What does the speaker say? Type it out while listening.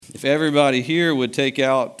If everybody here would take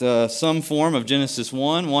out some form of Genesis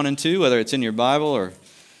 1 and 2, whether it's in your Bible or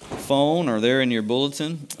phone or there in your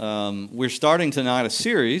bulletin, we're starting tonight a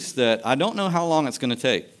series that I don't know how long it's going to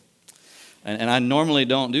take. And I normally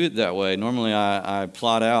don't do it that way. Normally I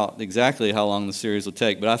plot out exactly how long the series will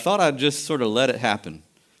take. But I thought I'd just sort of let it happen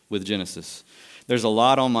with Genesis. There's a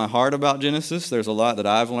lot on my heart about Genesis. There's a lot that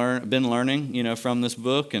I've been learning, from this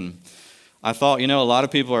book. And I thought, a lot of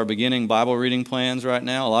people are beginning Bible reading plans right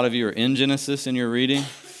now. A lot of you are in Genesis in your reading.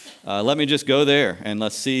 Let me just go there and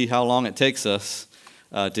let's see how long it takes us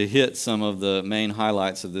to hit some of the main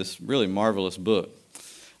highlights of this really marvelous book.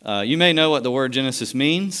 You may know what the word Genesis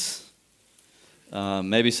means.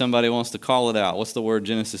 Maybe somebody wants to call it out. What's the word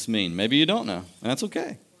Genesis mean? Maybe you don't know. That's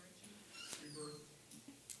okay.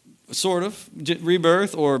 Sort of.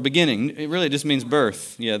 Rebirth or beginning. It really just means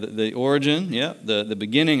birth. Yeah, the origin, the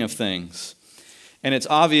beginning of things. And it's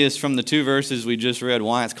obvious from the two verses we just read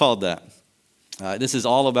why it's called that. This is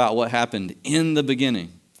all about what happened in the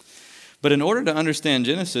beginning. But in order to understand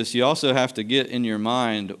Genesis, you also have to get in your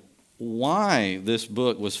mind why this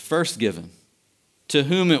book was first given, to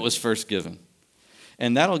whom it was first given.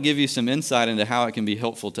 And that'll give you some insight into how it can be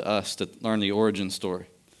helpful to us to learn the origin story.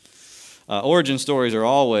 Origin stories are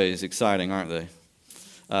always exciting, aren't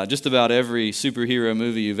they? Just about every superhero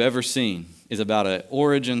movie you've ever seen is about an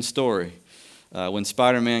origin story. When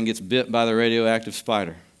Spider-Man gets bit by the radioactive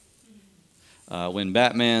spider. When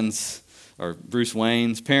Batman's or Bruce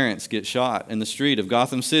Wayne's parents get shot in the street of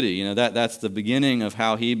Gotham City. That's the beginning of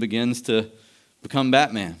how he begins to become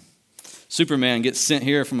Batman. Superman gets sent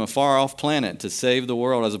here from a far-off planet to save the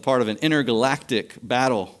world as a part of an intergalactic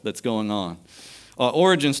battle that's going on.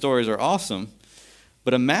 Origin stories are awesome,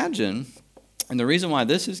 but imagine, and the reason why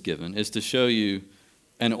this is given is to show you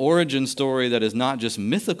an origin story that is not just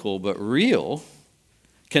mythical but real,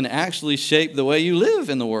 can actually shape the way you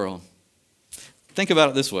live in the world. Think about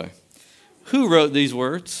it this way. Who wrote these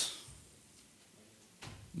words?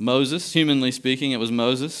 Moses. Humanly speaking, it was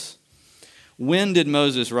Moses. When did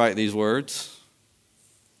Moses write these words?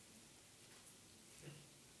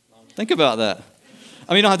 Think about that.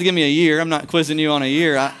 You don't have to give me a year. I'm not quizzing you on a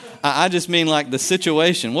year. I just mean like the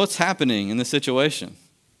situation. What's happening in the situation?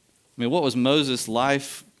 What was Moses'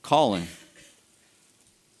 life calling?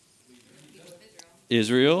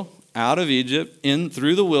 Israel out of Egypt, in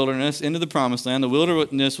through the wilderness, into the promised land. The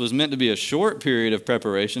wilderness was meant to be a short period of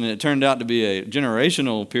preparation, and it turned out to be a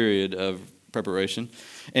generational period of preparation.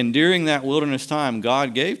 And during that wilderness time,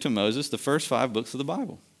 God gave to Moses the first 5 books of the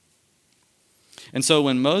Bible. And so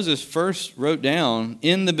when Moses first wrote down,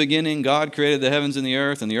 in the beginning God created the heavens and the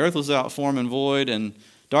earth was without form and void, and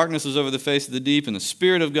darkness was over the face of the deep, and the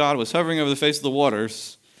Spirit of God was hovering over the face of the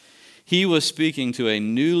waters, he was speaking to a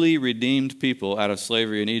newly redeemed people out of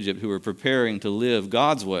slavery in Egypt who were preparing to live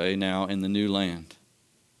God's way now in the new land.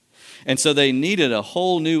 And so they needed a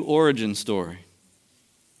whole new origin story.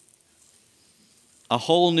 A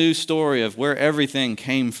whole new story of where everything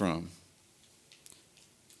came from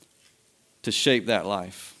to shape that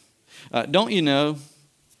life. Don't you know,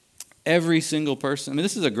 every single person,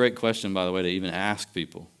 this is a great question, by the way, to even ask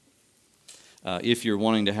people. If you're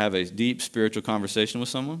wanting to have a deep spiritual conversation with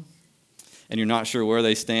someone, and you're not sure where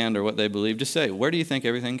they stand or what they believe, just say, where do you think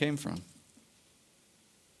everything came from?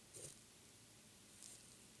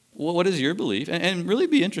 Well, what is your belief? And really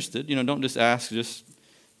be interested. Don't just ask just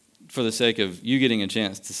for the sake of you getting a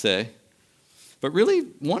chance to say. But really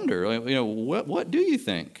wonder, what do you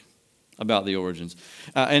think about the origins?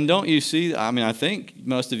 And don't you see, I think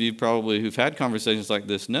most of you probably who've had conversations like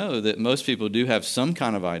this know that most people do have some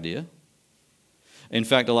kind of idea. In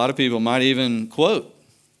fact, a lot of people might even quote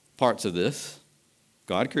parts of this.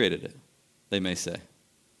 God created it, they may say.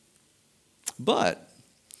 But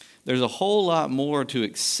there's a whole lot more to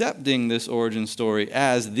accepting this origin story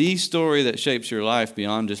as the story that shapes your life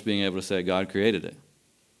beyond just being able to say God created it.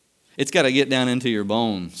 It's got to get down into your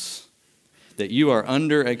bones that you are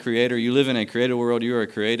under a creator. You live in a created world. You are a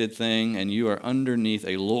created thing, and you are underneath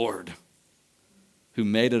a Lord who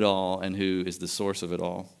made it all and who is the source of it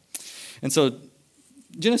all. And so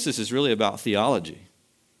Genesis is really about theology.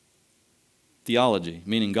 Theology,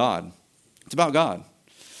 meaning God. It's about God.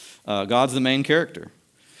 God's the main character.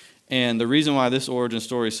 And the reason why this origin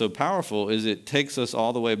story is so powerful is it takes us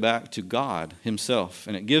all the way back to God himself.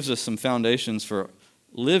 And it gives us some foundations for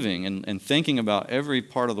living and thinking about every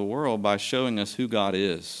part of the world by showing us who God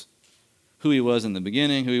is. Who he was in the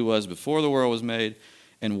beginning, who he was before the world was made,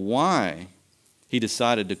 and why he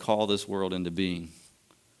decided to call this world into being.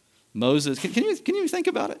 Moses, can you think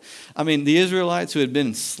about it? The Israelites who had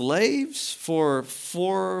been slaves for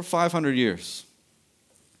 400 or 500 years.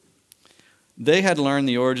 They had learned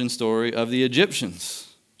the origin story of the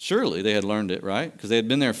Egyptians. Surely they had learned it, right? Because they had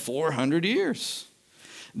been there 400 years.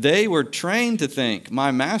 They were trained to think,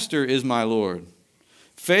 my master is my Lord.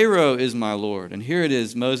 Pharaoh is my Lord. And here it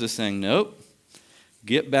is, Moses saying, nope,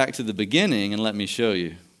 get back to the beginning and let me show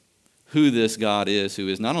you who this God is, who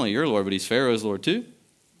is not only your Lord, but he's Pharaoh's Lord too.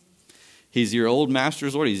 He's your old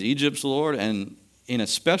master's Lord. He's Egypt's Lord. And in a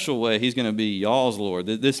special way, he's going to be y'all's Lord.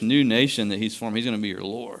 This new nation that he's formed, he's going to be your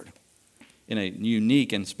Lord in a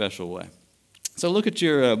unique and special way. So look at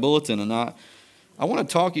your bulletin, and I want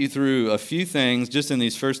to talk you through a few things just in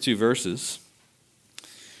these first two verses.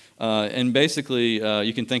 And basically,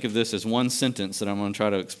 you can think of this as one sentence that I'm going to try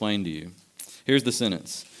to explain to you. Here's the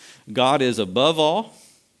sentence. God is above all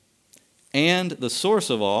and the source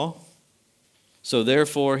of all, so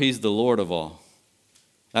therefore he's the Lord of all.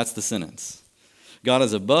 That's the sentence. God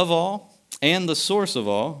is above all and the source of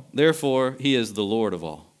all, therefore he is the Lord of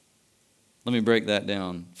all. Let me break that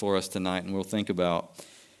down for us tonight, and we'll think about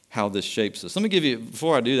how this shapes us.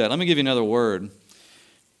 Before I do that, let me give you another word.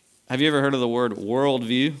 Have you ever heard of the word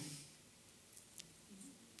worldview?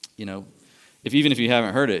 You know, even if you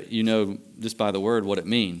haven't heard it, you know just by the word what it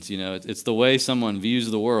means. You know, it's the way someone views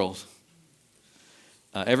the world.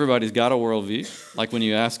 Everybody's got a worldview. Like when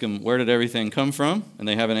you ask them, where did everything come from? And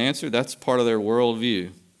they have an answer, that's part of their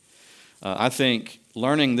worldview. I think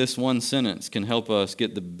learning this one sentence can help us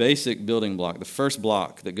get the basic building block, the first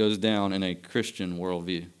block that goes down in a Christian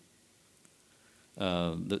worldview.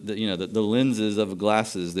 The lenses of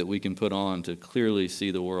glasses that we can put on to clearly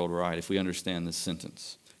see the world right if we understand this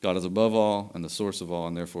sentence. God is above all and the source of all,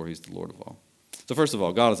 and therefore he's the Lord of all. So first of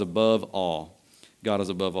all, God is above all. God is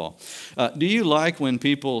above all. Do you like when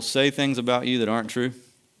people say things about you that aren't true?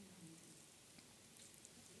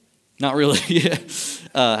 Not really. Yeah.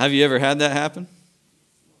 Have you ever had that happen?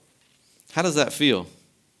 How does that feel?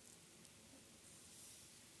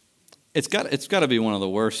 It's got to be one of the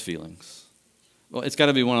worst feelings. Well, it's got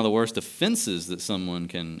to be one of the worst offenses that someone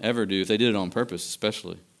can ever do, if they did it on purpose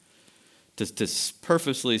especially. To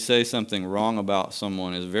purposely say something wrong about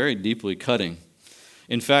someone is very deeply cutting.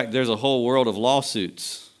 In fact, there's a whole world of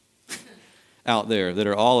lawsuits out there that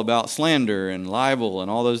are all about slander and libel and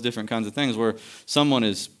all those different kinds of things where someone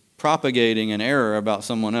is propagating an error about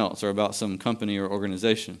someone else or about some company or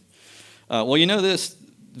organization. Well, you know this,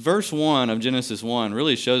 verse 1 of Genesis 1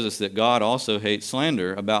 really shows us that God also hates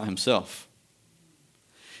slander about himself.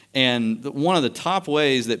 And one of the top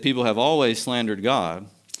ways that people have always slandered God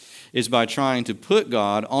is by trying to put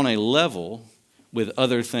God on a level with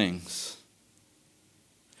other things.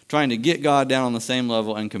 Trying to get God down on the same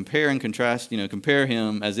level and compare and contrast, compare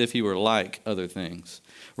him as if he were like other things,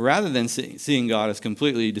 rather than seeing God as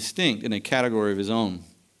completely distinct in a category of his own.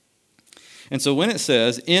 And so when it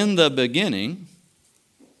says, in the beginning,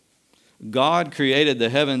 God created the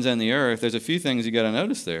heavens and the earth, there's a few things you got to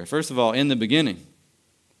notice there. First of all, in the beginning.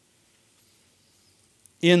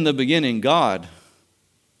 In the beginning, God.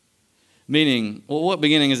 Meaning, well, what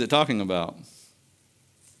beginning is it talking about?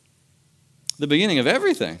 The beginning of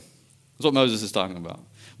everything is what Moses is talking about.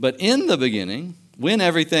 But in the beginning, when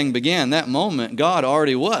everything began, that moment, God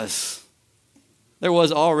already was. There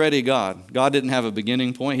was already God. God didn't have a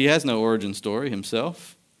beginning point. He has no origin story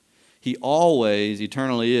himself. He always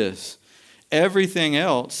eternally is. Everything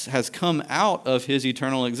else has come out of his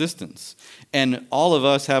eternal existence. And all of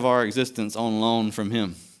us have our existence on loan from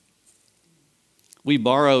him. We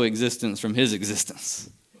borrow existence from his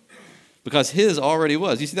existence. Because his already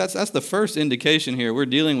was. You see, that's the first indication here. We're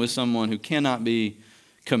dealing with someone who cannot be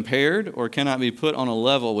compared or cannot be put on a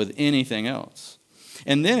level with anything else.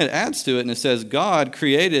 And then it adds to it and it says, God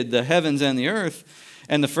created the heavens and the earth.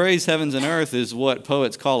 And the phrase heavens and earth is what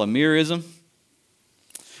poets call a merism,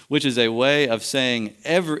 which is a way of saying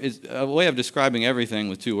a way of describing everything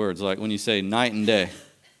with two words. Like when you say night and day,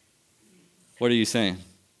 what are you saying?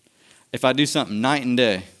 If I do something night and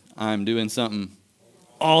day, I'm doing something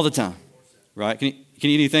all the time. Right? Can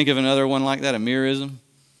you think of another one like that? A merism?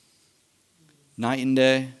 Night and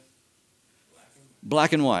day?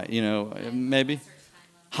 Black and white, maybe.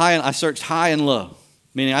 I searched high and low,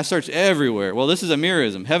 meaning I searched everywhere. Well, this is a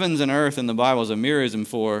merism. Heavens and earth in the Bible is a merism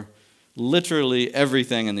for literally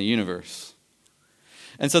everything in the universe.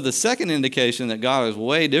 And so the second indication that God is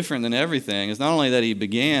way different than everything is not only that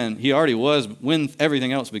he already was when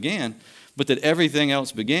everything else began, but that everything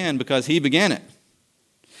else began because he began it.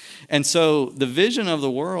 And so the vision of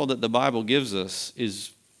the world that the Bible gives us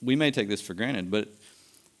is, we may take this for granted, but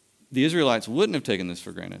the Israelites wouldn't have taken this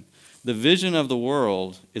for granted. The vision of the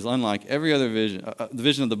world is unlike every other vision. The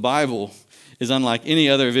vision of the Bible is unlike any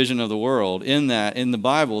other vision of the world in that in the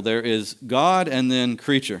Bible there is God and then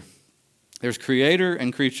creature. There's creator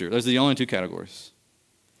and creature. Those are the only two categories.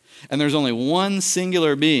 And there's only one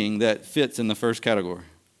singular being that fits in the first category.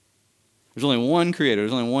 There's only one creator.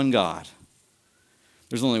 There's only one God.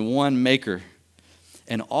 There's only one maker.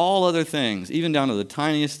 And all other things, even down to the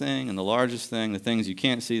tiniest thing and the largest thing, the things you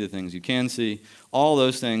can't see, the things you can see, all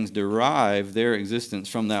those things derive their existence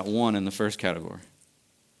from that one in the first category.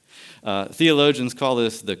 Theologians call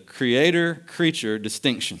this the creator-creature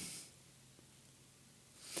distinction.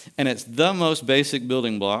 And it's the most basic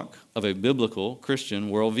building block of a biblical Christian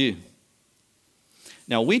worldview.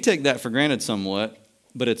 Now, we take that for granted somewhat,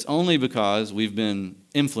 but it's only because we've been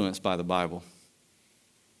influenced by the Bible.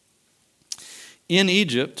 In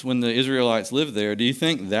Egypt, when the Israelites lived there, do you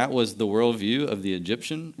think that was the worldview of the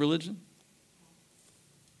Egyptian religion?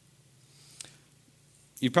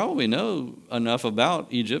 You probably know enough about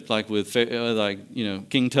Egypt, like with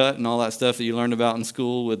King Tut and all that stuff that you learned about in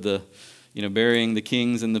school, with the burying the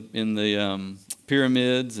kings in the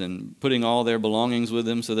pyramids and putting all their belongings with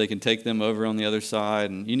them so they can take them over on the other side.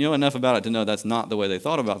 And you know enough about it to know that's not the way they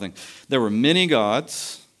thought about things. There were many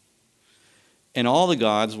gods. And all the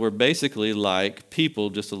gods were basically like people,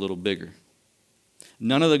 just a little bigger.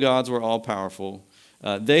 None of the gods were all powerful.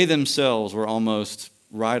 They themselves were almost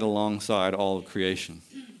right alongside all of creation.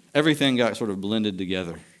 Everything got sort of blended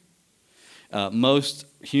together. Most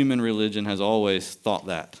human religion has always thought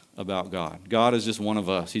that about God. God is just one of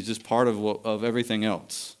us. He's just part of everything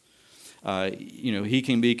else. He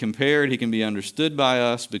can be compared, he can be understood by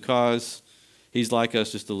us because he's like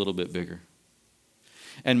us, just a little bit bigger.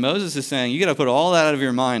 And Moses is saying, you got to put all that out of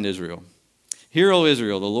your mind, Israel. Hear, O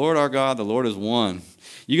Israel, the Lord our God, the Lord is one.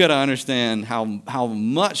 You got to understand how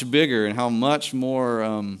much bigger and how much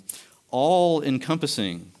more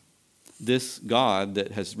all-encompassing this God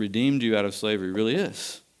that has redeemed you out of slavery really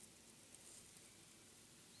is.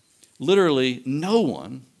 Literally, no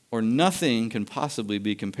one or nothing can possibly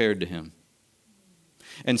be compared to him.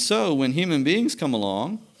 And so when human beings come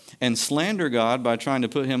along and slander God by trying to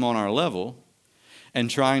put him on our level, and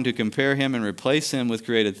trying to compare him and replace him with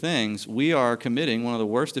created things, we are committing one of the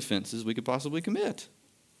worst offenses we could possibly commit.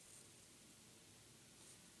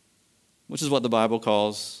 Which is what the Bible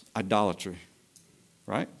calls idolatry,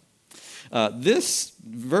 right? This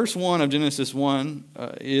verse 1 of Genesis 1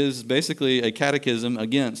 is basically a catechism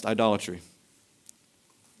against idolatry.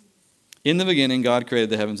 In the beginning, God created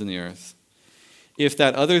the heavens and the earth. If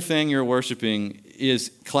that other thing you're worshiping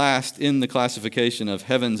is classed in the classification of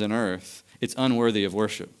heavens and earth, it's unworthy of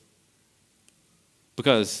worship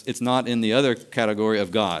because it's not in the other category of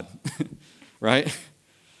God, right?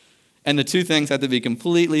 And the two things have to be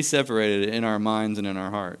completely separated in our minds and in our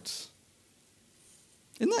hearts.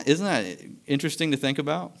 Isn't that interesting to think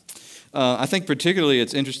about? I think particularly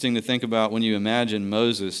it's interesting to think about when you imagine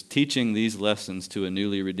Moses teaching these lessons to a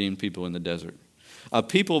newly redeemed people in the desert. A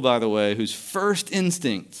people, by the way, whose first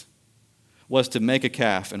instinct was to make a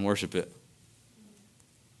calf and worship it.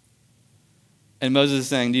 And Moses is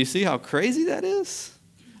saying, do you see how crazy that is?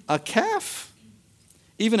 A calf,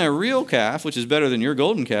 even a real calf, which is better than your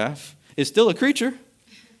golden calf, is still a creature.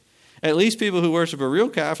 At least people who worship a real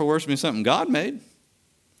calf are worshiping something God made.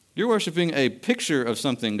 You're worshiping a picture of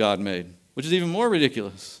something God made, which is even more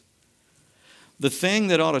ridiculous. The thing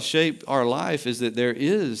that ought to shape our life is that there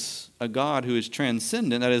is a God who is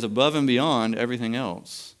transcendent, that is above and beyond everything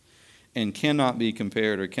else, and cannot be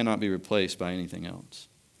compared or cannot be replaced by anything else.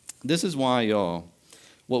 This is why, y'all,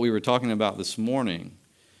 what we were talking about this morning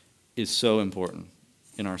is so important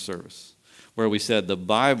in our service, where we said the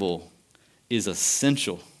Bible is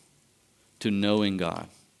essential to knowing God.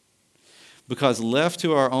 Because left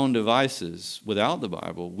to our own devices, without the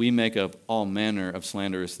Bible, we make up all manner of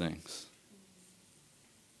slanderous things.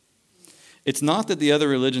 It's not that the other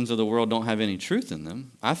religions of the world don't have any truth in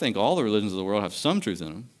them. I think all the religions of the world have some truth in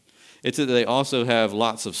them. It's that they also have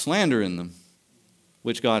lots of slander in them,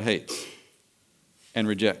 which God hates and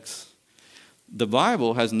rejects. The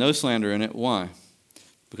Bible has no slander in it. Why?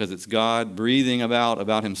 Because it's God breathing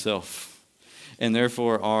about himself. And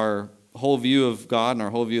therefore, our whole view of God and our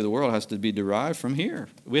whole view of the world has to be derived from here.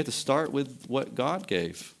 We have to start with what God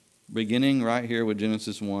gave, beginning right here with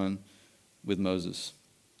Genesis 1 with Moses.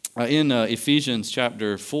 In Ephesians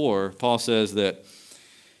chapter 4, Paul says that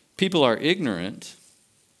people are ignorant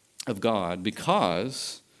of God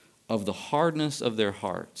because of the hardness of their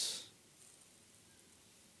hearts.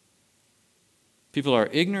 People are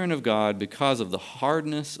ignorant of God because of the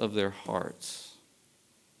hardness of their hearts.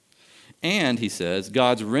 And, he says,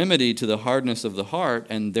 God's remedy to the hardness of the heart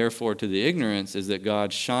and therefore to the ignorance is that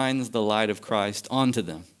God shines the light of Christ onto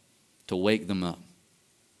them to wake them up.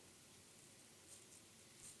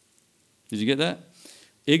 Did you get that?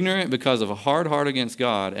 Ignorant because of a hard heart against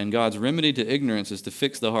God, and God's remedy to ignorance is to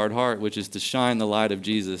fix the hard heart, which is to shine the light of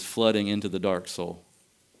Jesus flooding into the dark soul.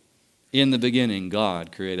 In the beginning,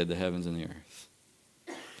 God created the heavens and the earth.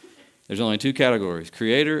 There's only two categories,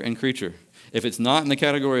 creator and creature. If it's not in the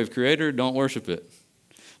category of creator, don't worship it.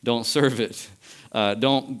 Don't serve it.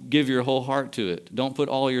 Don't give your whole heart to it. Don't put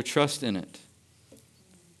all your trust in it.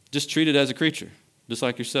 Just treat it as a creature, just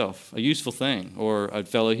like yourself, a useful thing, or a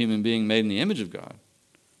fellow human being made in the image of God,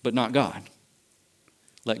 but not God.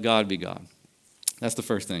 Let God be God. That's the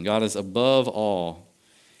first thing. God is above all,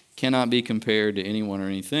 cannot be compared to anyone or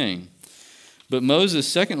anything. But Moses,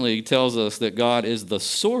 secondly, tells us that God is the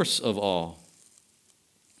source of all.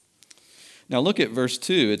 Now look at verse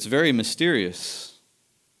 2. It's very mysterious.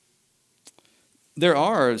 There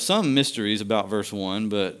are some mysteries about verse 1,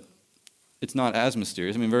 but it's not as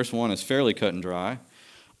mysterious. I mean, verse 1 is fairly cut and dry,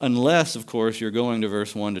 unless, of course, you're going to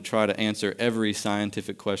verse 1 to try to answer every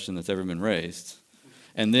scientific question that's ever been raised.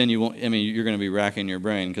 And then you're going to be racking your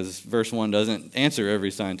brain because verse 1 doesn't answer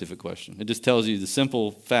every scientific question. It just tells you the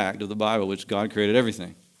simple fact of the Bible, which God created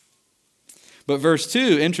everything. But verse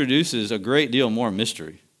 2 introduces a great deal more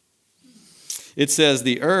mystery. It says,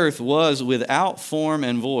 the earth was without form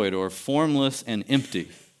and void, or formless and empty.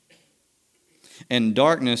 And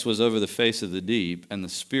darkness was over the face of the deep, and the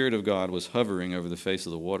Spirit of God was hovering over the face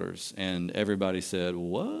of the waters. And everybody said,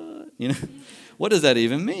 what? What does that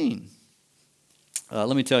even mean?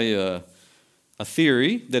 Let me tell you a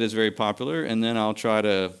theory that is very popular, and then I'll try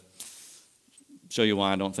to show you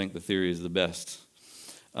why I don't think the theory is the best.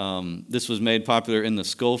 This was made popular in the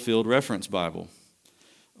Schofield Reference Bible,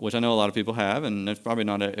 which I know a lot of people have, and it's probably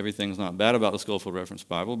not everything's not bad about the Schofield Reference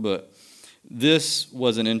Bible, but this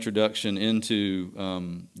was an introduction into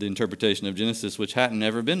the interpretation of Genesis, which hadn't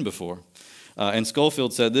ever been before. And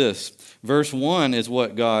Schofield said this, verse 1 is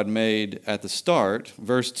what God made at the start.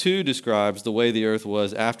 Verse 2 describes the way the earth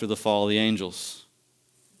was after the fall of the angels.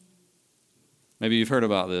 Maybe you've heard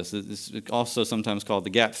about this. It's also sometimes called the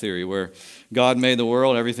gap theory, where God made the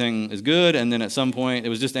world, everything is good, and then at some point it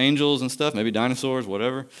was just angels and stuff, maybe dinosaurs,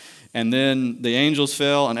 whatever. And then the angels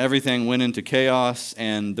fell and everything went into chaos,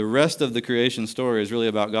 and the rest of the creation story is really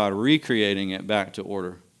about God recreating it back to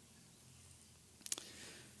order.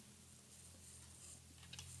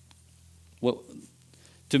 Well,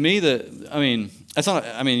 to me,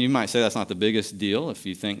 you might say that's not the biggest deal if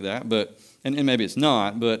you think that, but and maybe it's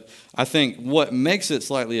not, but I think what makes it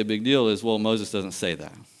slightly a big deal is, well, Moses doesn't say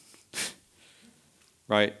that.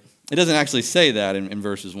 Right? It doesn't actually say that in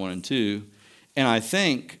verses 1 and 2. And I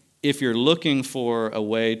think if you're looking for a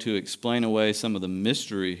way to explain away some of the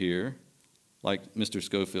mystery here, like Mr.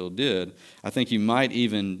 Schofield did, I think you might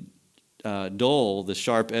even dull the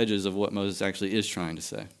sharp edges of what Moses actually is trying to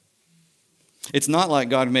say. It's not like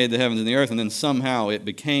God made the heavens and the earth and then somehow it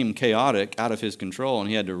became chaotic, out of his control, and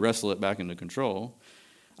he had to wrestle it back into control.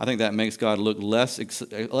 I think that makes God look less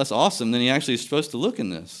awesome than he actually is supposed to look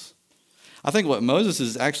in this. I think what Moses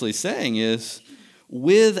is actually saying is,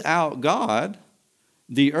 without God,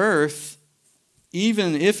 the earth,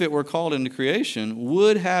 even if it were called into creation,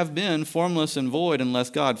 would have been formless and void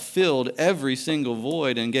unless God filled every single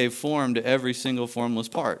void and gave form to every single formless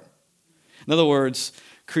part. In other words,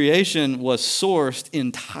 creation was sourced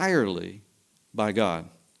entirely by God.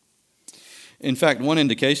 In fact, one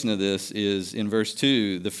indication of this is in verse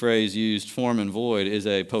 2, the phrase used, form and void, is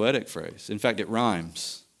a poetic phrase. In fact, it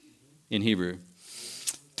rhymes in Hebrew.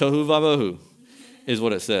 Tohu vabohu is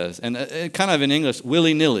what it says. And kind of in English,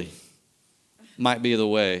 willy-nilly might be the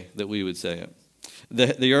way that we would say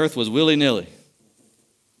it. The earth was willy-nilly,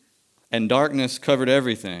 and darkness covered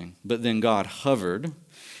everything, but then God hovered.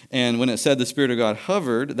 And when it said the Spirit of God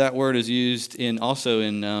hovered, that word is used also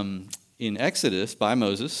in Exodus by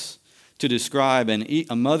Moses to describe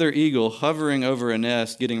a mother eagle hovering over a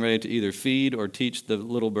nest, getting ready to either feed or teach the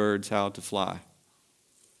little birds how to fly.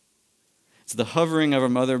 It's the hovering of a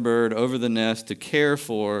mother bird over the nest to care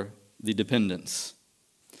for the dependents.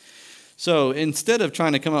 So instead of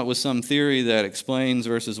trying to come up with some theory that explains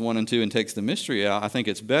verses 1 and 2 and takes the mystery out, I think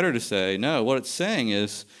it's better to say, no, what it's saying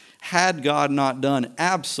is, had God not done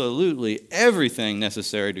absolutely everything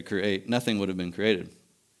necessary to create, nothing would have been created.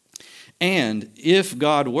 And if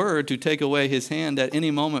God were to take away his hand at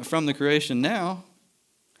any moment from the creation now,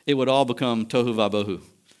 it would all become tohu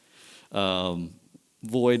vabohu,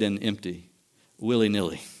 void and empty,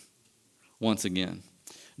 willy-nilly, once again.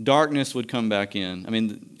 Darkness would come back in. I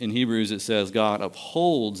mean, in Hebrews it says God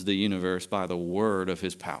upholds the universe by the word of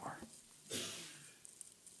his power.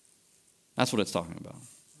 That's what it's talking about.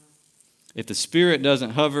 If the Spirit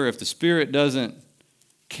doesn't hover, if the Spirit doesn't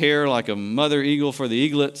care like a mother eagle for the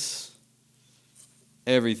eaglets,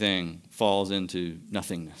 everything falls into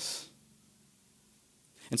nothingness.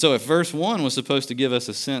 And so if verse 1 was supposed to give us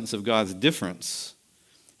a sense of God's difference,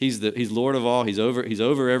 He's Lord of all, He's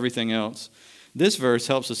over everything else, this verse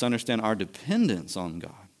helps us understand our dependence on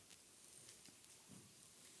God.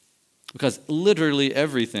 Because literally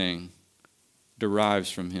everything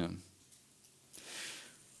derives from Him.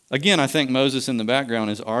 Again, I think Moses in the background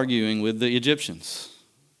is arguing with the Egyptians.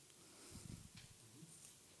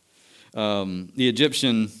 The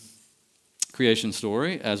Egyptian creation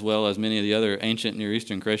story, as well as many of the other ancient Near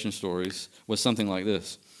Eastern creation stories, was something like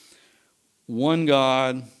this. One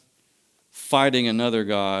God fighting another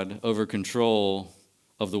God over control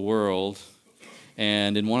of the world.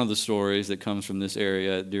 And in one of the stories that comes from this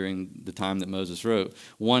area during the time that Moses wrote,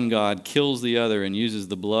 one God kills the other and uses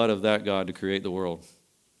the blood of that God to create the world.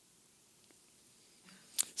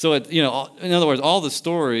 So, in other words, all the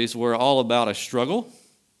stories were all about a struggle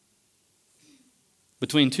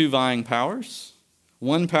between two vying powers,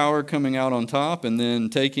 one power coming out on top and then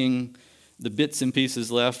taking the bits and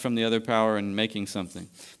pieces left from the other power and making something.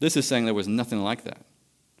 This is saying there was nothing like that.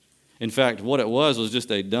 In fact, what it was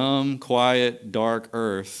just a dumb, quiet, dark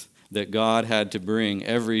earth that God had to bring.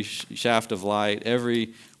 Every shaft of light,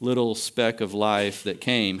 every little speck of life that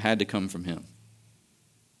came had to come from Him.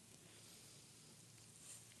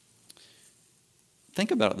 Think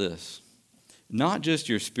about this. Not just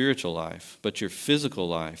your spiritual life, but your physical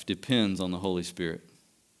life depends on the Holy Spirit.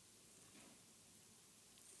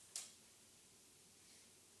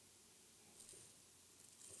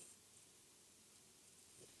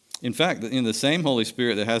 In fact, the same Holy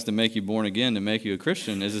Spirit that has to make you born again to make you a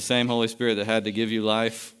Christian is the same Holy Spirit that had to give you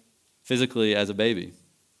life physically as a baby.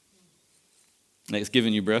 And it's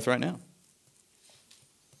giving you breath right now.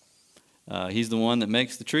 He's the one that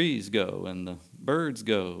makes the trees go and the birds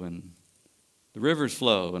go and the rivers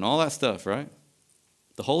flow and all that stuff, right?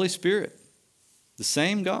 The Holy Spirit, the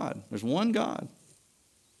same God. There's one God.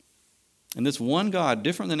 And this one God,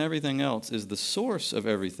 different than everything else, is the source of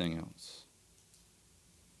everything else.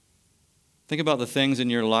 Think about the things in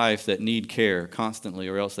your life that need care constantly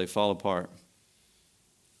or else they fall apart.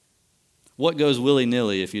 What goes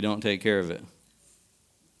willy-nilly if you don't take care of it?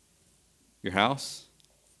 Your house?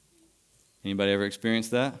 Anybody ever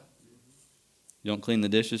experienced that? You don't clean the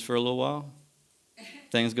dishes for a little while?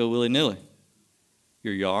 Things go willy-nilly.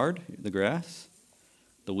 Your yard, the grass,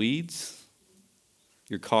 the weeds,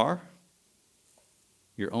 your car,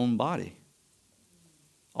 your own body.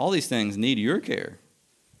 All these things need your care.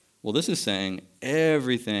 Well, this is saying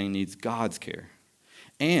everything needs God's care.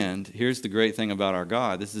 And here's the great thing about our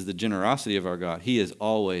God. This is the generosity of our God. He is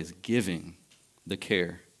always giving the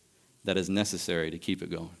care that is necessary to keep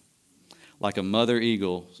it going. Like a mother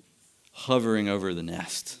eagle hovering over the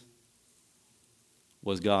nest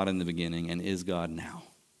was God in the beginning and is God now.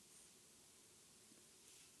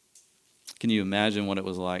 Can you imagine what it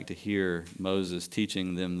was like to hear Moses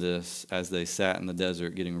teaching them this as they sat in the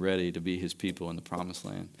desert getting ready to be His people in the promised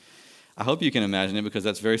land? I hope you can imagine it because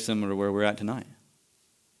that's very similar to where we're at tonight.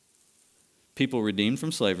 People redeemed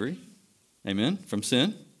from slavery, amen, from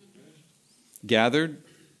sin, gathered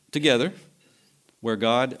together, where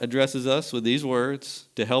God addresses us with these words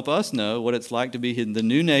to help us know what it's like to be the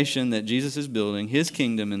new nation that Jesus is building, His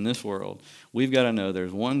kingdom in this world. We've got to know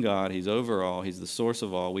there's one God. He's over all. He's the source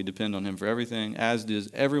of all. We depend on Him for everything, as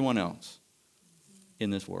does everyone else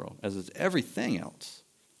in this world, as is everything else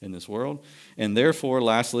in this world. And therefore,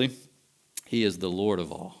 lastly, He is the Lord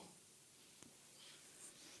of all.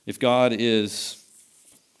 If God is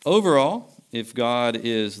over all, if God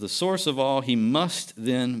is the source of all, He must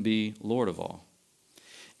then be Lord of all.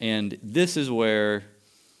 And this is where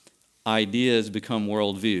ideas become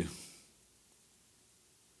worldview,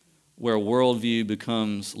 where worldview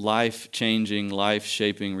becomes life-changing,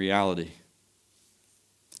 life-shaping reality.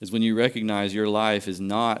 Is when you recognize your life is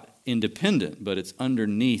not independent, but it's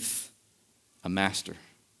underneath a master.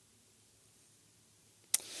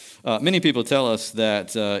 Many people tell us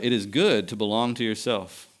that it is good to belong to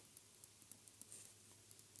yourself.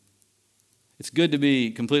 It's good to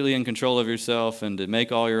be completely in control of yourself and to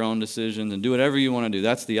make all your own decisions and do whatever you want to do.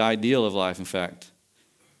 That's the ideal of life, in fact,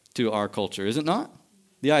 to our culture, is it not?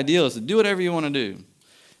 The ideal is to do whatever you want to do.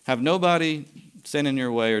 Have nobody stand in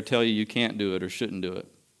your way or tell you can't do it or shouldn't do it.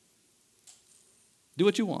 Do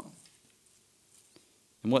what you want.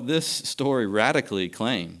 And what this story radically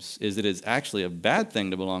claims is that it's actually a bad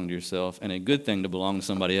thing to belong to yourself and a good thing to belong to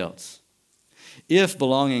somebody else. If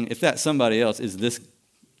that somebody else is this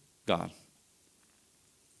God,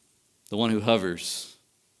 the one who hovers,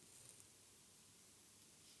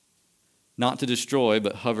 not to destroy,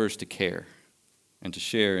 but hovers to care and to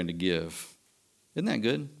share and to give. Isn't that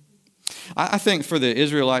good? I think for the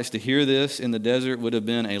Israelites to hear this in the desert would have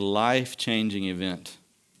been a life-changing event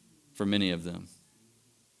for many of them.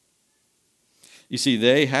 You see,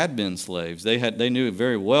 they had been slaves. They knew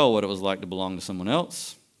very well what it was like to belong to someone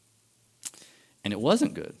else, and it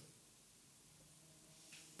wasn't good.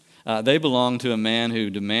 They belonged to a man who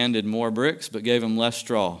demanded more bricks but gave them less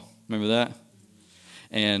straw. Remember that?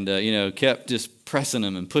 And, kept just pressing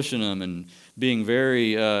them and pushing them and being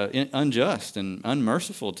very unjust and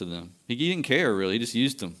unmerciful to them. He didn't care, really. He just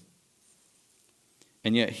used them.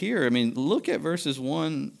 And yet here, look at verses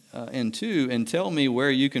 1 and 2 and tell me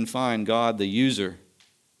where you can find God the user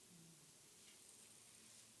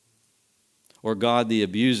or God the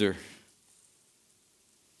abuser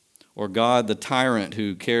or God the tyrant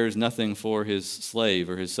who cares nothing for his slave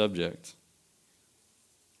or his subject.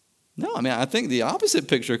 No, I think the opposite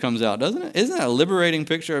picture comes out, doesn't it? Isn't that a liberating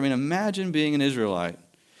picture? Imagine being an Israelite.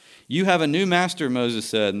 You have a new master, Moses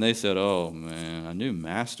said, and they said, oh man, a new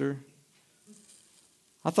master?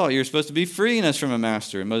 I thought you were supposed to be freeing us from a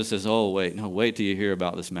master. And Moses says, wait till you hear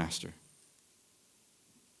about this master.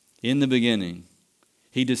 In the beginning,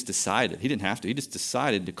 he just decided, he didn't have to, he just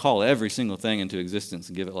decided to call every single thing into existence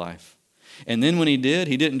and give it life. And then when he did,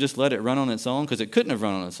 he didn't just let it run on its own, because it couldn't have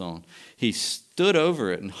run on its own. He stood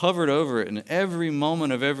over it and hovered over it, and every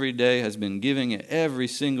moment of every day has been giving it every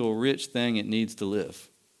single rich thing it needs to live.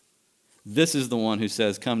 This is the one who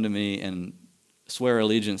says, come to me and swear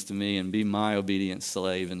allegiance to me and be my obedient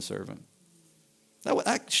slave and servant.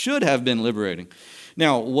 That should have been liberating.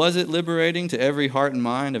 Now, was it liberating to every heart and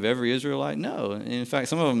mind of every Israelite? No. In fact,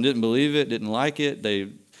 some of them didn't believe it, didn't like it.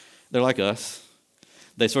 They're like us.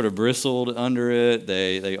 They sort of bristled under it.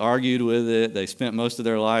 They argued with it. They spent most of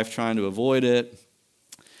their life trying to avoid it.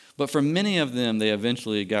 But for many of them, they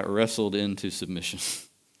eventually got wrestled into submission.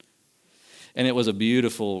 And it was a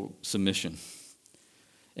beautiful submission.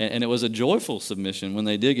 And it was a joyful submission when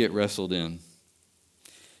they did get wrestled in.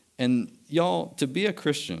 And y'all, to be a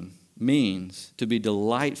Christian means to be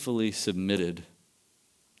delightfully submitted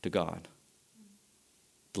to God.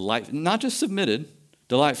 Not just submitted,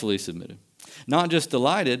 delightfully submitted. Not just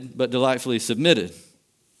delighted, but delightfully submitted. Do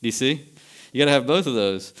you see? You got to have both of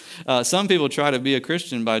those. Some people try to be a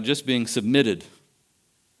Christian by just being submitted.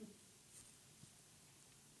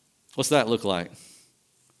 What's that look like?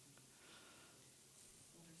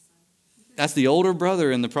 That's the older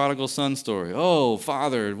brother in the prodigal son story. Oh,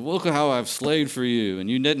 Father, look how I've slaved for you, and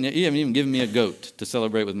you haven't even given me a goat to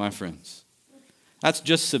celebrate with my friends. That's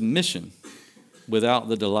just submission without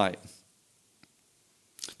the delight.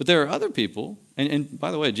 But there are other people, and by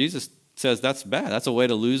the way, Jesus says that's bad. That's a way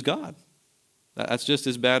to lose God. That's just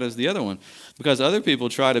as bad as the other one, because other people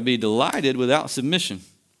try to be delighted without submission.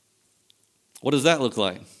 What does that look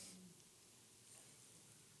like?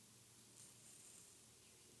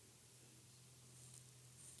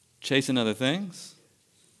 Chasing other things,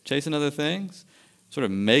 sort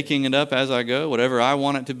of making it up as I go, whatever I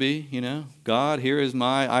want it to be, God, here is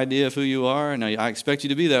my idea of who you are, and I expect you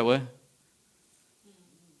to be that way.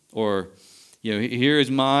 Or, here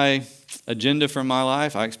is my agenda for my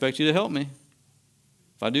life. I expect you to help me.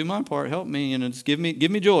 If I do my part, help me, just give me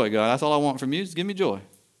joy, God. That's all I want from you, just give me joy.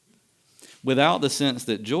 Without the sense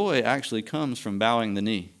that joy actually comes from bowing the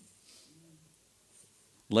knee,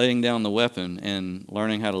 laying down the weapon and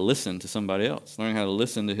learning how to listen to somebody else, learning how to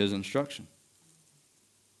listen to his instruction.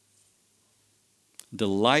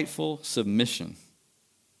 Delightful submission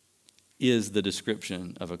is the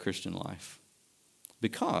description of a Christian life,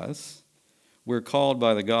 because we're called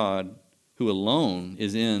by the God who alone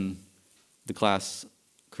is in the class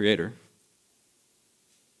creator,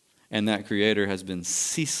 and that creator has been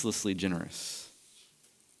ceaselessly generous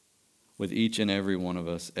with each and every one of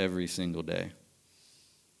us every single day.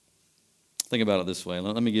 Think about it this way.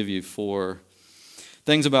 Let me give you 4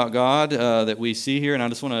 things about God that we see here, and I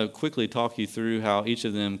just want to quickly talk you through how each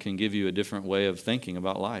of them can give you a different way of thinking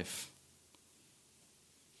about life.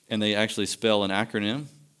 And they actually spell an acronym,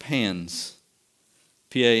 PANS,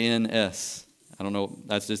 P-A-N-S. I don't know,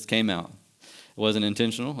 that just came out. It wasn't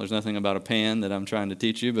intentional. There's nothing about a pan that I'm trying to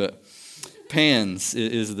teach you, but PANS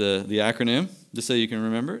is the acronym, just so you can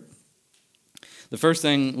remember it. The first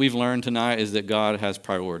thing we've learned tonight is that God has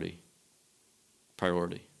priority.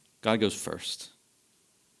 Priority. God goes first.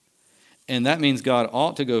 And that means God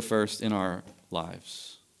ought to go first in our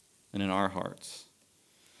lives and in our hearts.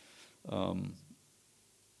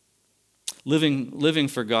 Living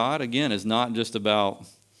for God, again, is not just about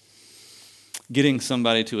getting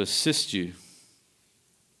somebody to assist you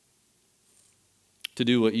to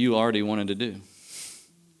do what you already wanted to do.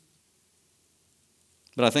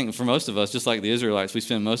 But I think for most of us, just like the Israelites, we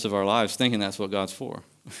spend most of our lives thinking that's what God's for.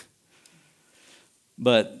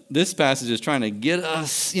 But this passage is trying to get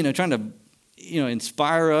us, trying to,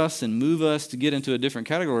 inspire us and move us to get into a different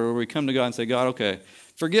category where we come to God and say, God, okay,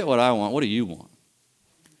 forget what I want. What do you want?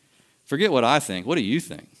 Forget what I think. What do you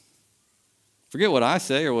think? Forget what I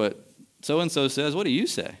say or what so-and-so says. What do you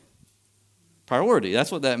say? Priority.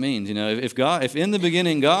 That's what that means. If in the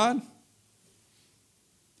beginning God,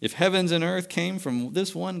 if heavens and earth came from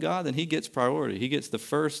this one God, then he gets priority. He gets the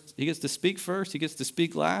first. He gets to speak first. He gets to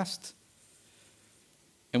speak last.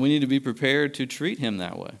 And we need to be prepared to treat him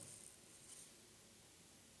that way.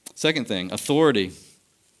 Second thing, authority.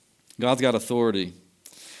 God's got authority.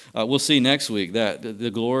 We'll see next week that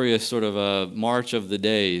the glorious sort of march of the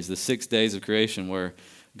days, the 6 days of creation, where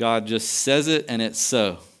God just says it and it's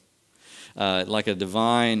so. Like a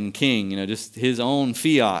divine king, just his own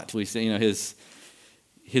fiat. We say,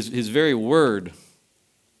 his very word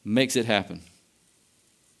makes it happen.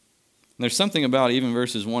 And there's something about even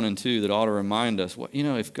verses 1 and 2 that ought to remind us,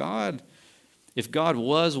 if God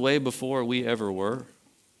was way before we ever were,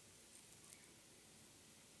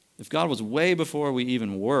 if God was way before we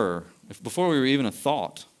even were, before we were even a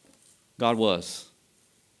thought, God was,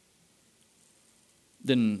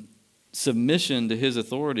 then submission to his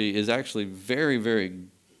authority is actually very, very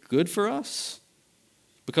good for us.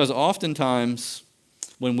 Because oftentimes,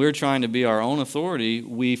 when we're trying to be our own authority,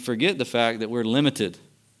 we forget the fact that we're limited.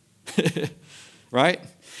 Right?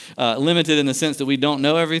 Limited in the sense that we don't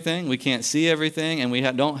know everything, we can't see everything, and we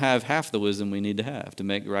don't have half the wisdom we need to have to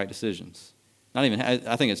make right decisions. Not even,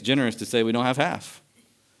 I think it's generous to say we don't have half.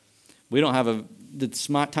 We don't have the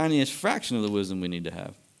tiniest fraction of the wisdom we need to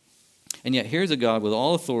have. And yet here's a God with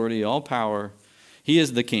all authority, all power. He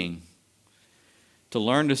is the king. To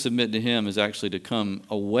learn to submit to him is actually to come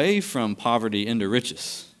away from poverty into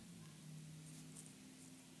riches.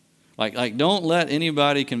 Like don't let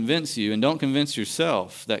anybody convince you, and don't convince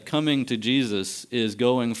yourself that coming to Jesus is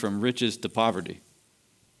going from riches to poverty.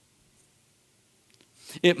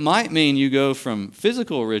 It might mean you go from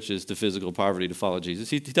physical riches to physical poverty to follow Jesus.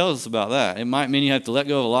 He tells us about that. It might mean you have to let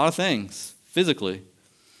go of a lot of things physically.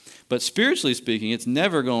 But spiritually speaking, it's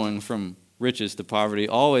never going from riches to poverty,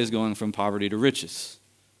 always going from poverty to riches.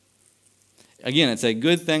 Again, it's a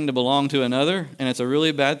good thing to belong to another, and it's a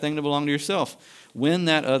really bad thing to belong to yourself, when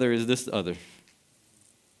that other is this other,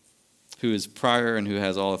 who is prior and who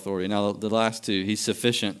has all authority. Now, the last two, he's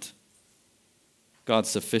sufficient. God's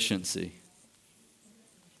sufficiency.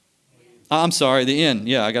 I'm sorry, the end.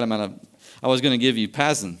 Yeah, I got him out of... I was going to give you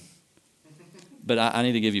pasin, but I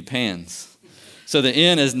need to give you pans. So the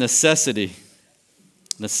N is necessity.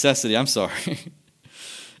 Necessity, I'm sorry.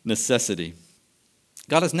 Necessity.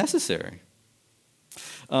 God is necessary.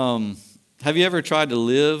 Have you ever tried to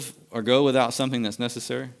live or go without something that's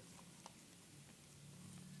necessary?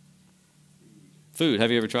 Food.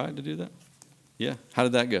 Have you ever tried to do that? Yeah. How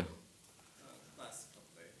did that go?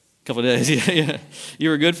 Couple of days, yeah. You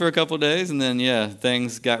were good for a couple of days, and then,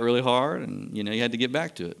 things got really hard, and, you had to get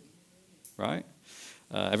back to it, right?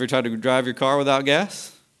 Ever tried to drive your car without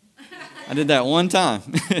gas? I did that one time.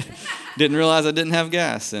 Didn't realize I didn't have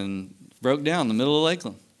gas, and broke down in the middle of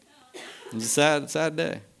Lakeland. It was a sad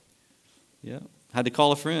day. Yeah. Had to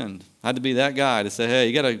call a friend. Had to be that guy to say, hey,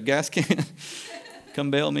 you got a gas can?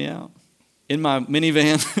 Come bail me out. In my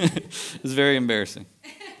minivan. It was very embarrassing.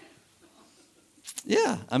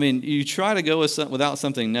 Yeah, I mean, you try to go without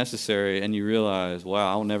something necessary, and you realize,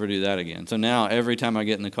 wow, I'll never do that again. So now, every time I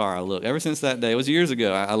get in the car, I look. Ever since that day, it was years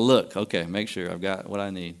ago, I look. Okay, make sure I've got what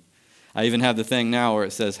I need. I even have the thing now where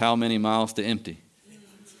it says, how many miles to empty?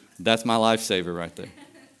 That's my lifesaver right there.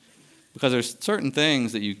 Because there's certain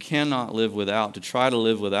things that you cannot live without. To try to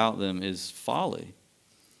live without them is folly.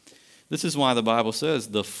 This is why the Bible says,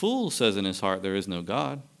 the fool says in his heart, there is no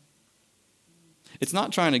God. It's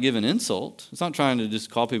not trying to give an insult. It's not trying to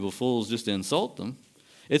just call people fools just to insult them.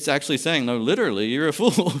 It's actually saying, no, literally, you're a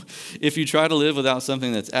fool if you try to live without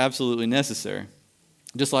something that's absolutely necessary.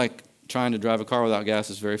 Just like trying to drive a car without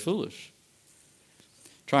gas is very foolish.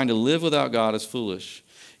 Trying to live without God is foolish.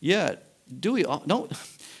 Yet,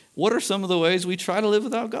 what are some of the ways we try to live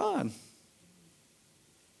without God?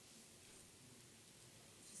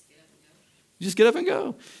 You just get up and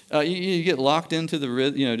go. You get locked into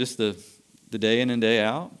the day in and day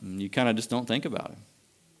out, and you kind of just don't think about him.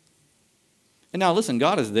 And now listen,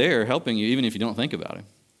 God is there helping you even if you don't think about him,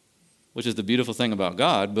 which is the beautiful thing about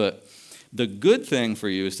God, but the good thing for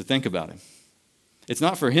you is to think about him. It's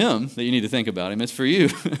not for him that you need to think about him, it's for you.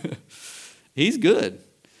 He's good.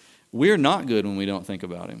 We're not good when we don't think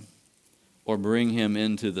about him or bring him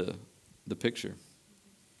into the picture.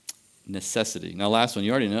 necessity. Now, last one,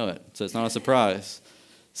 you already know it, so it's not a surprise.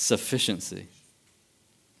 Sufficiency.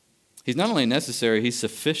 He's not only necessary, he's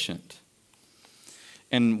sufficient.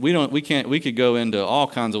 And we could go into all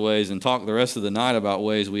kinds of ways and talk the rest of the night about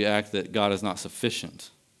ways we act that God is not sufficient.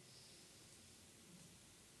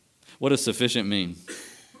 What does sufficient mean?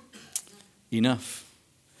 Enough.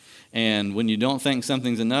 And when you don't think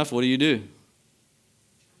something's enough, what do?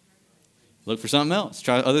 Look for something else.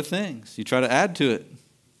 Try other things. You try to add to it.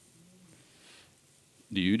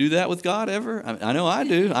 Do you do that with God ever? I know I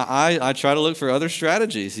do. I try to look for other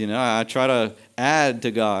strategies. I try to add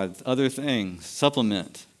to God other things,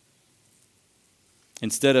 supplement.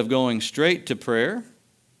 Instead of going straight to prayer,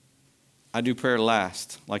 I do prayer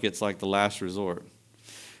last, like it's like the last resort.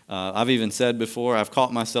 I've even said before, I've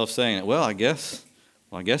caught myself saying it, I guess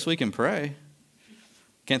we can pray.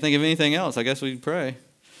 Can't think of anything else. I guess we can pray.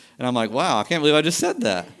 And I'm like, wow, I can't believe I just said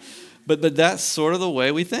that. But that's sort of the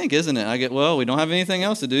way we think, isn't it? We don't have anything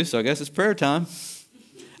else to do, so I guess it's prayer time.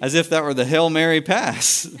 As if that were the Hail Mary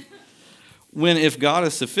pass. When if God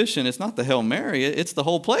is sufficient, it's not the Hail Mary, it's the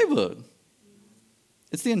whole playbook.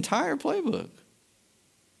 It's the entire playbook.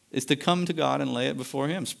 It's to come to God and lay it before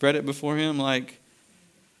Him, spread it before Him like,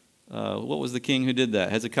 what was the king who did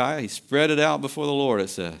that? Hezekiah? He spread it out before the Lord, it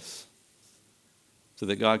says, so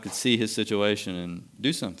that God could see his situation and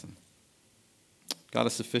do something. God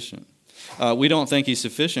is sufficient. We don't think He's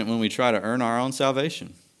sufficient when we try to earn our own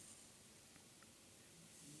salvation.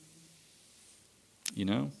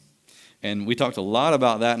 And we talked a lot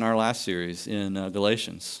about that in our last series in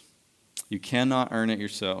Galatians. You cannot earn it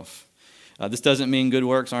yourself. This doesn't mean good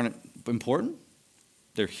works aren't important.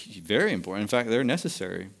 They're very important. In fact, they're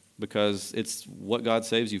necessary because it's what God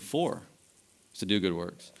saves you for, is to do good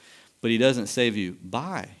works. But He doesn't save you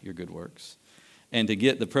by your good works. And to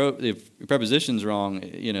get the prepositions wrong,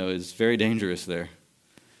 is very dangerous there.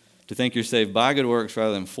 To think you're saved by good works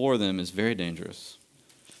rather than for them is very dangerous.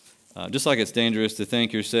 Just like it's dangerous to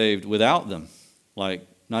think you're saved without them, like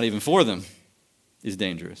not even for them, is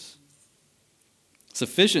dangerous.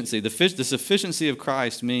 Sufficiency, the sufficiency of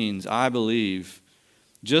Christ means, I believe,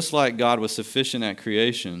 just like God was sufficient at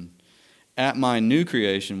creation, at my new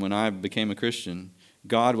creation when I became a Christian,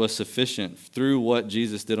 God was sufficient through what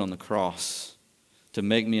Jesus did on the cross to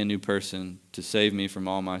make me a new person, to save me from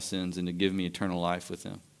all my sins, and to give me eternal life with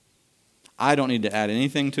Him. I don't need to add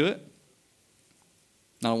anything to it.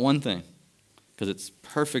 Not one thing. Because it's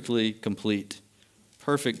perfectly complete.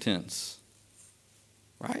 Perfect tense.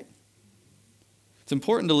 Right? It's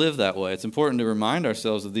important to live that way. It's important to remind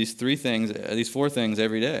ourselves of these four things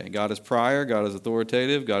every day. God is prior, God is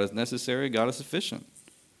authoritative, God is necessary, God is sufficient.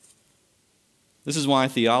 This is why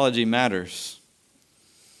theology matters.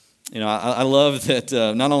 I love that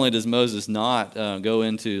not only does Moses not go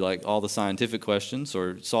into like all the scientific questions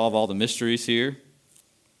or solve all the mysteries here,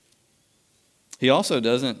 he also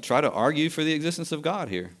doesn't try to argue for the existence of God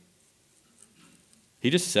here. He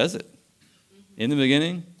just says it. In the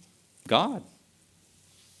beginning, God.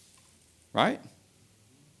 Right?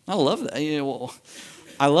 I love that.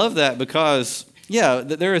 I love that because,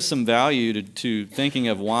 there is some value to thinking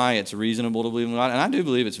of why it's reasonable to believe in God. And I do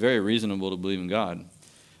believe it's very reasonable to believe in God.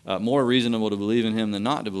 More reasonable to believe in Him than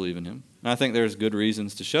not to believe in Him. And I think there's good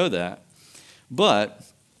reasons to show that. But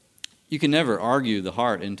you can never argue the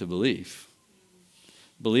heart into belief.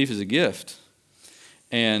 Belief is a gift.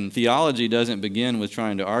 And theology doesn't begin with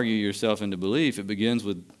trying to argue yourself into belief. It begins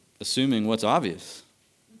with assuming what's obvious.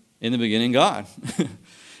 In the beginning, God.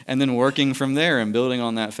 And then working from there and building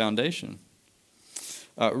on that foundation.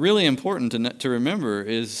 Really important to remember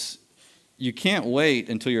is you can't wait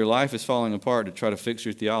until your life is falling apart to try to fix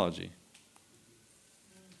your theology.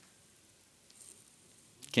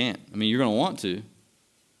 Can't. You're going to want to.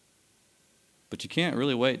 But you can't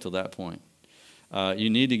really wait till that point. You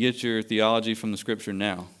need to get your theology from the Scripture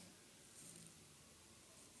now.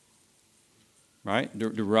 Right?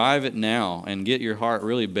 Derive it now and get your heart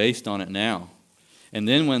really based on it now. And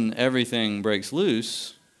then when everything breaks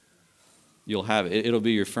loose, you'll have it. It'll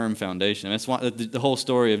be your firm foundation. That's why the whole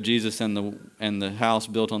story of Jesus and the house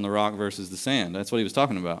built on the rock versus the sand. That's what he was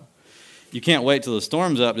talking about. You can't wait till the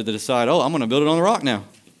storm's up to decide, I'm going to build it on the rock now.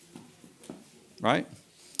 Right?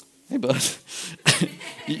 Hey, bud.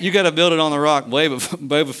 You got to build it on the rock way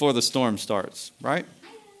before the storm starts. Right?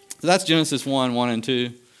 So that's Genesis 1 and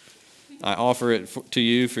 2. I offer it to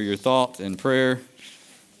you for your thought and prayer.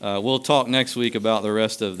 We'll talk next week about the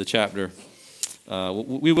rest of the chapter.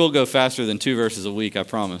 We will go faster than 2 verses a week, I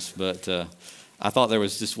promise. But I thought there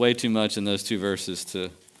was just way too much in those 2 verses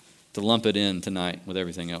to lump it in tonight with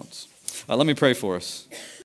everything else. Let me pray for us.